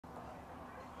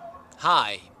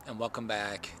Hi, and welcome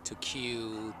back to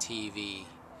QTV.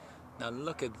 Now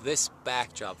look at this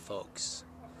backdrop, folks.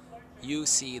 You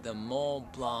see the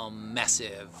Mont Blanc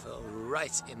Massive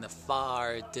right in the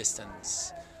far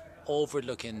distance,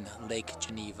 overlooking Lake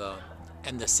Geneva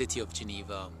and the city of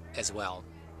Geneva as well.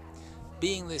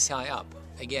 Being this high up,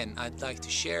 again, I'd like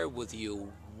to share with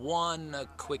you one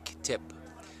quick tip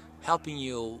helping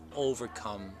you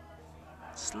overcome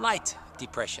slight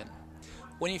depression.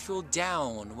 When you feel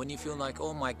down, when you feel like,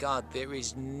 oh my God, there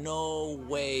is no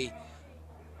way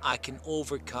I can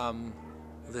overcome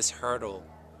this hurdle,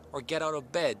 or get out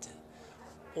of bed,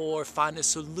 or find a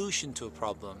solution to a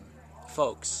problem,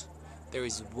 folks, there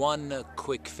is one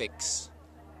quick fix.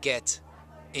 Get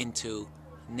into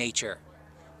nature.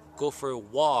 Go for a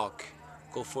walk,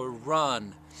 go for a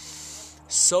run,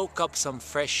 soak up some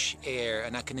fresh air,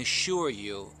 and I can assure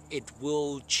you it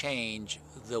will change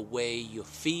the way you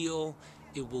feel,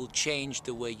 it will change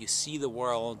the way you see the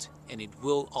world, and it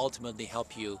will ultimately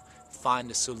help you find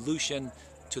a solution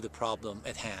to the problem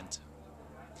at hand.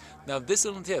 Now, if this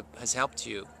little tip has helped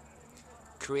you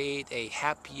create a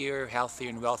happier, healthier,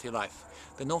 and wealthier life,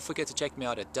 then don't forget to check me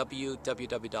out at www.qmod.com,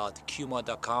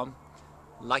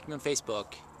 like me on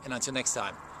Facebook, and until next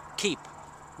time, keep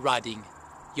riding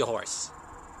your horse.